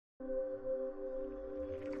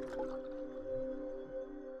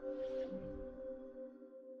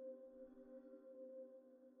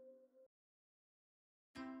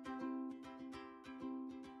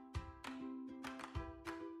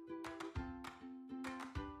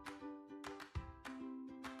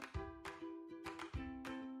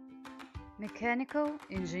Mechanical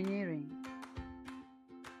engineering,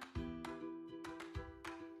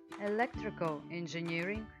 electrical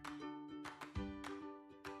engineering,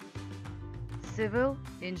 civil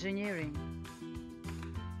engineering,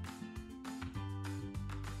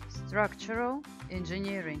 structural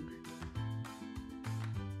engineering,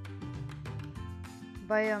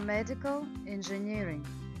 biomedical engineering,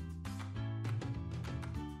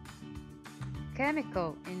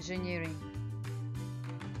 chemical engineering,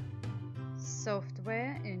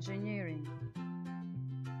 software engineering,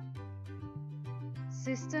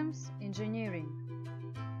 systems engineering,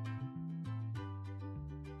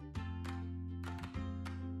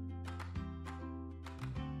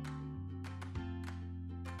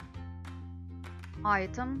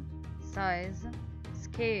 item, size,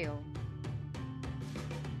 scale,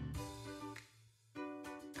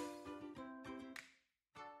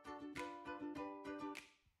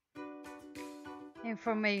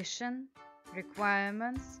 information,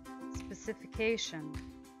 requirements, specification,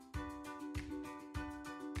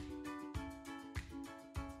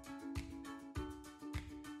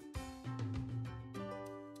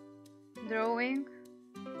 drawing,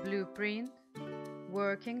 blueprint,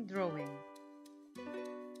 working drawing,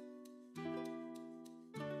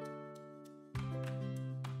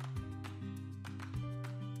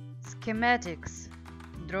 schematics,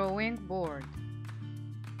 drawing board,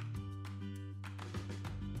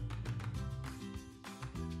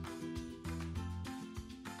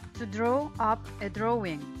 to draw up a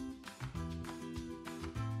drawing,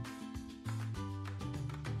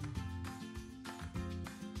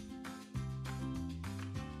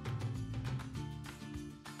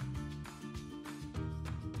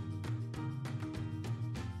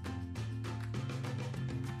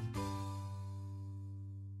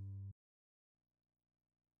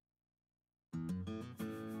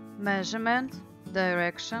 measurement,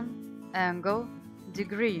 direction, angle,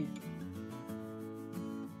 degree,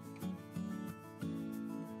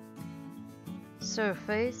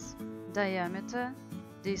 surface, diameter,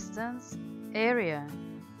 distance, area,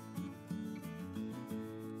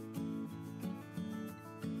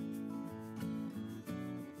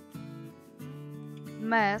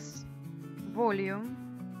 mass, volume,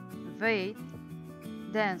 weight,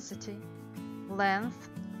 density, length,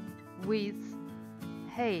 width,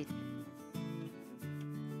 height,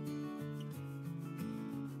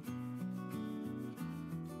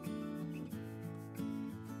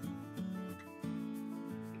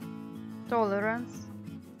 tolerance,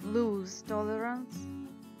 loose tolerance,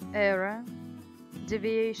 error,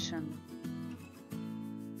 deviation,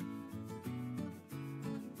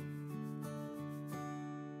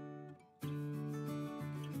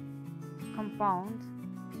 compound,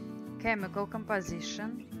 chemical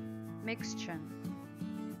composition, mixture,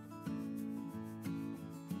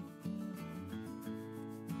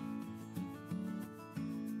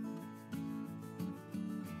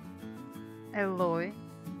 alloy,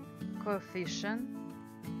 coefficient,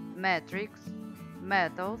 matrix,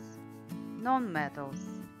 metals, non-metals,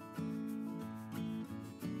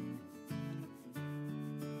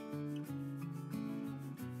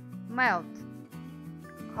 melt,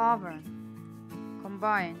 cover,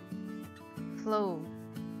 combine, flow,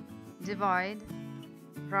 divide,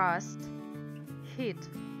 rust, heat,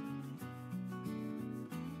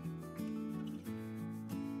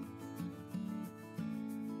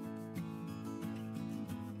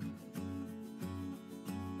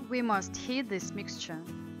 we must heat this mixture.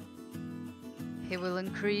 He will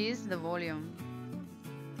increase the volume.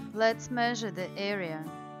 Let's measure the area.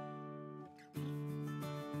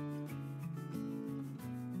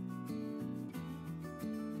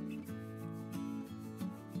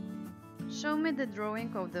 Show me the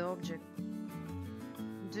drawing of the object.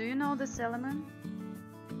 Do you know this element?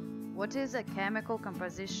 What is a chemical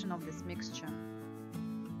composition of this mixture?